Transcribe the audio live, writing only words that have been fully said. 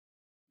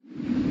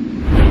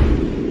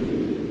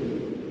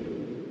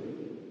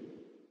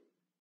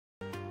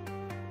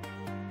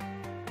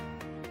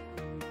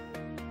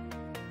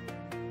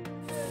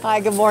Hi,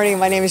 good morning.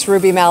 My name is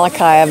Ruby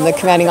Malachi. I'm the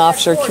commanding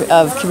officer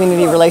of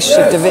Community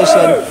Relationship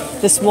Division.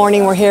 This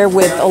morning we're here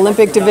with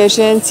Olympic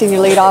Division, Senior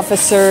Lead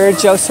Officer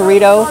Joe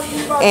Cirrito,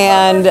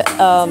 and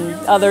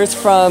others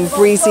from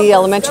Breezy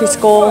Elementary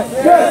School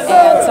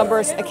and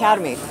Sunburst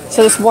Academy.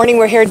 So this morning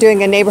we're here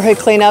doing a neighborhood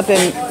cleanup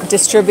and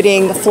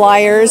distributing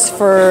flyers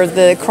for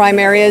the crime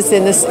areas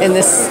in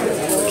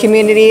this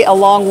community,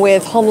 along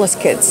with homeless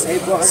kids.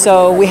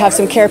 So we have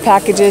some care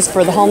packages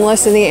for the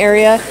homeless in the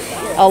area,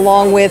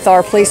 along with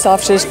our police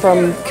officers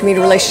from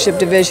Community Relationship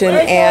Division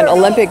and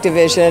Olympic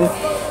Division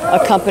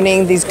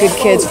accompanying these good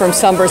kids from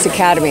Sunburst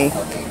Academy.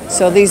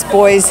 So these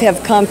boys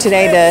have come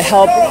today to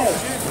help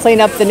clean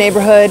up the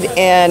neighborhood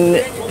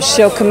and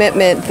show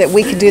commitment that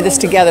we can do this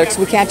together, because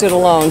we can't do it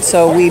alone.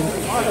 So we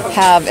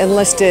have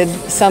enlisted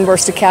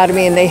Sunburst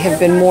Academy, and they have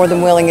been more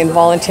than willing and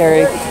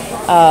voluntary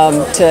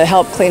to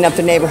help clean up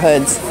the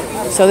neighborhoods.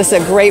 So this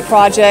is a great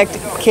project.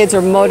 Kids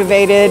are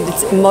motivated.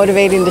 It's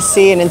motivating to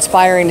see and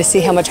inspiring to see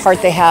how much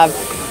heart they have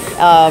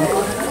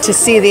to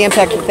see the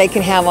impact that they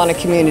can have on a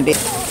community.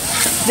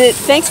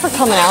 Thanks for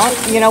coming out.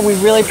 You know, we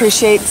really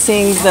appreciate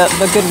seeing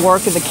the good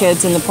work of the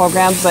kids in the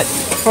program. But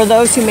for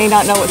those who may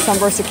not know what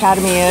Sunburst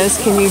Academy is,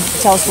 can you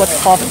tell us what the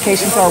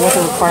qualifications are, what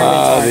the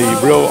requirements are?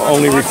 The real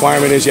only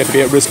requirement is you have to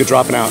be at risk of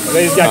dropping out.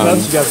 You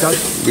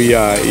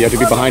have to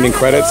be behind in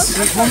credits.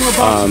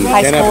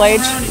 High school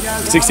age?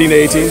 16 to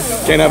 18.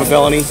 Can't have a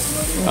felony.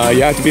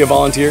 You have to be a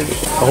volunteer.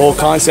 The whole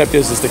concept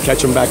is to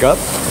catch them back up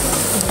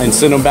and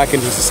send them back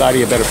into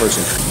society a better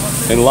person.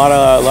 And a lot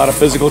of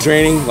physical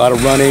training, a lot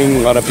of running,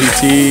 a lot of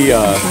PT.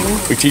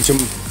 We teach them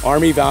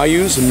Army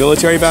values and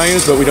military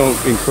values, but we don't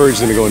encourage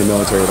them to go into the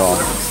military at all.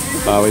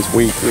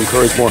 We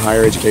encourage more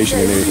higher education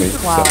than anything.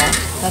 Wow, so.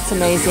 That's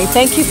amazing.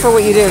 Thank you for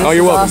what you do. Oh,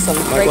 you're welcome.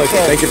 Awesome. My pleasure.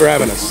 Thank you for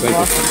having us. Thank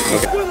you.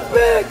 Okay. With a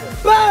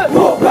big bang,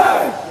 move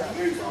bang,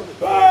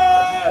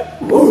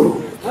 bang, move.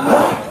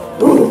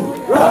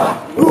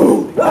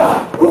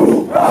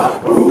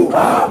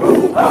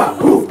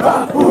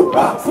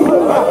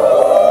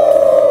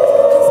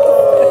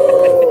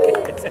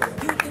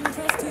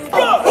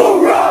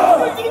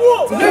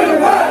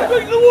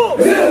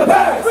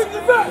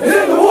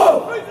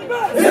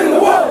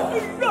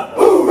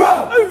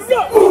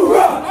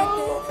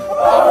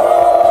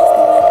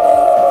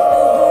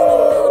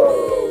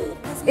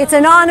 It's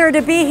an honor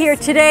to be here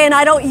today, and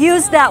I don't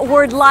use that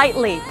word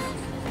lightly.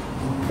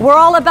 We're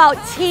all about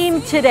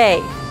team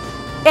today.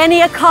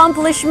 Any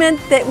accomplishment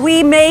that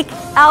we make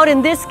out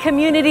in this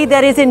community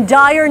that is in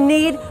dire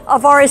need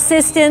of our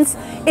assistance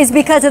is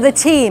because of the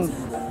team.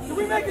 Can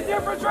we make a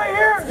difference right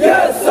here?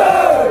 Yes,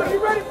 sir! Are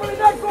you ready for the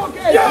next one,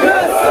 Kate?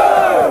 Yes,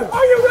 sir!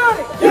 Are you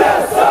ready?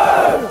 Yes,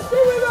 sir!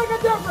 Can we make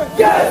a difference?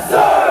 Yes,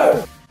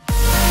 sir!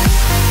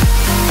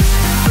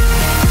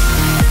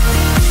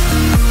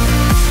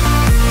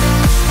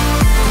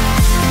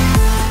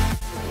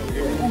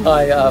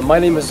 Hi, my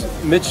name is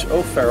Mitch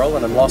O'Farrell,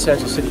 and I'm Los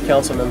Angeles City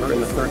Council member in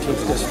the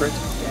 13th District.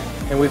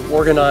 And we've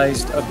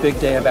organized a big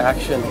day of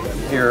action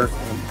here.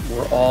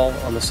 We're all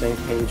on the same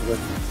page with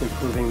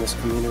improving this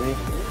community.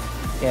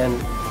 And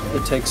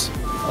it takes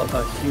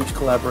a huge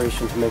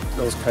collaboration to make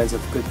those kinds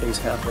of good things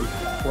happen.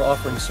 We're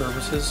offering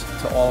services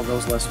to all of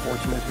those less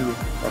fortunate who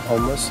are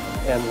homeless,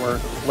 and we're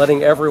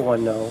letting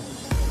everyone know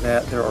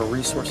that there are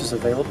resources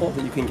available,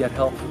 that you can get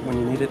help when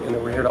you need it, and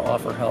that we're here to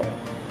offer help.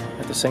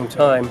 At the same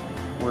time,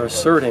 we're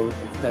asserting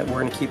that we're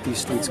going to keep these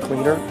streets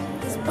cleaner,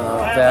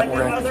 that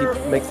we're going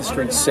to make the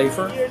streets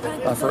safer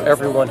for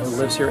everyone who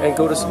lives here and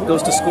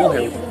goes to school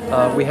here.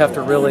 We have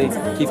to really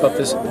keep up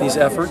these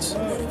efforts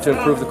to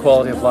improve the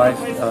quality of life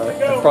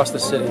across the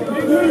city.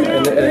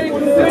 And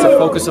it's a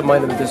focus of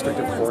mine in the district,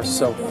 of course.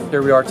 So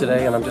here we are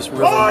today, and I'm just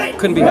really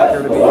couldn't be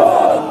happier to be here.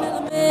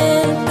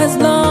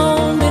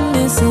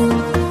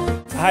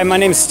 Hi, my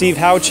name is Steve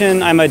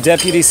Houchin. I'm a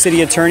Deputy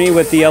City Attorney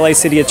with the LA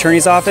City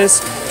Attorney's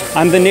Office.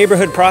 I'm the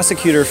neighborhood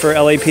prosecutor for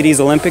LAPD's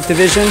Olympic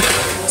Division.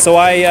 So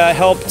I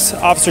helped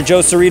Officer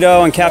Joe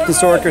Cirrito and Captain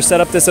Storaker set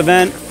up this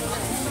event.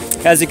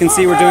 As you can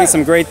see, we're doing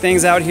some great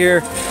things out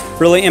here,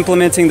 really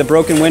implementing the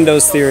broken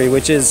windows theory,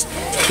 which is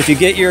if you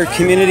get your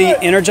community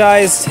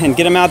energized and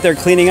get them out there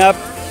cleaning up,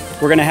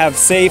 we're going to have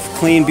safe,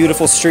 clean,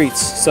 beautiful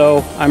streets.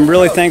 So I'm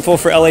really thankful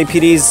for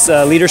LAPD's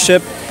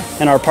leadership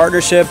and our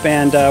partnership,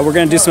 and we're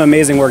going to do some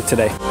amazing work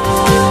today.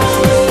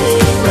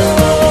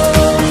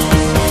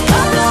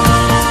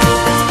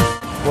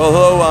 Well,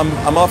 hello,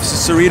 I'm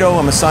Officer Cirrito.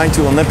 I'm assigned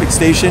to Olympic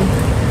Station.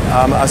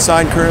 I'm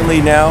assigned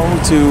currently now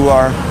to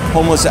our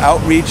homeless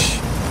outreach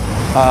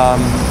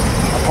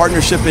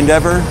partnership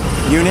endeavor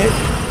unit.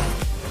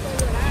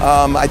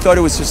 I thought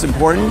it was just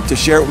important to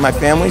share it with my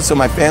family, so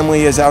my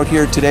family is out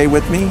here today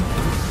with me.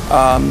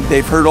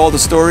 They've heard all the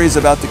stories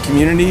about the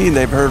community.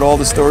 They've heard all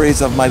the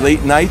stories of my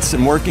late nights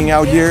and working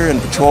out here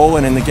in patrol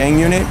and in the gang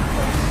unit.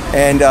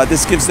 And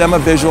this gives them a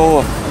visual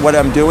of what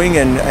I'm doing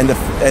and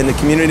the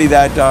community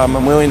that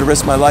I'm willing to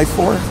risk my life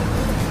for.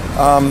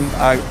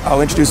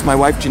 I'll introduce my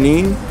wife,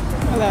 Janine.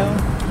 Hello.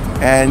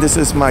 And this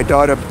is my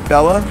daughter,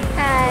 Bella.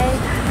 Hi.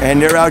 And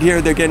they're out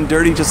here, they're getting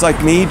dirty just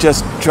like me,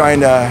 just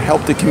trying to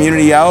help the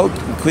community out,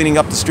 cleaning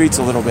up the streets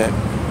a little bit.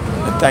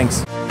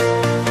 Thanks.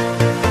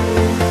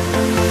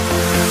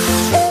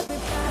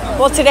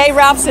 Well, today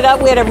wraps it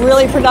up. We had a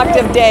really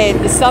productive day.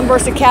 The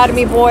Sunburst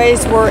Academy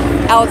boys were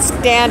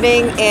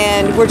outstanding,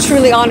 and we're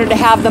truly honored to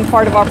have them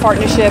part of our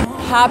partnership.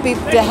 Happy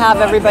to have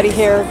everybody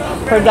here.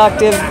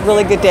 Productive,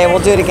 really good day.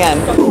 We'll do it again.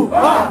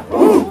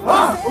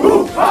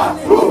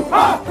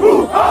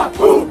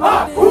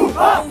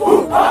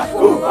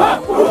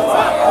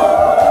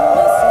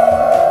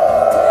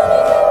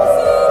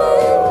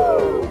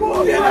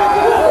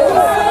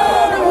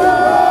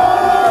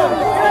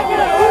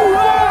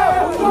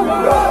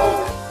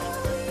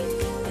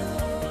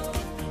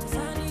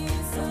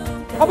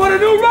 How about a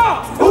new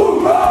rock?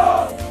 Hoorah!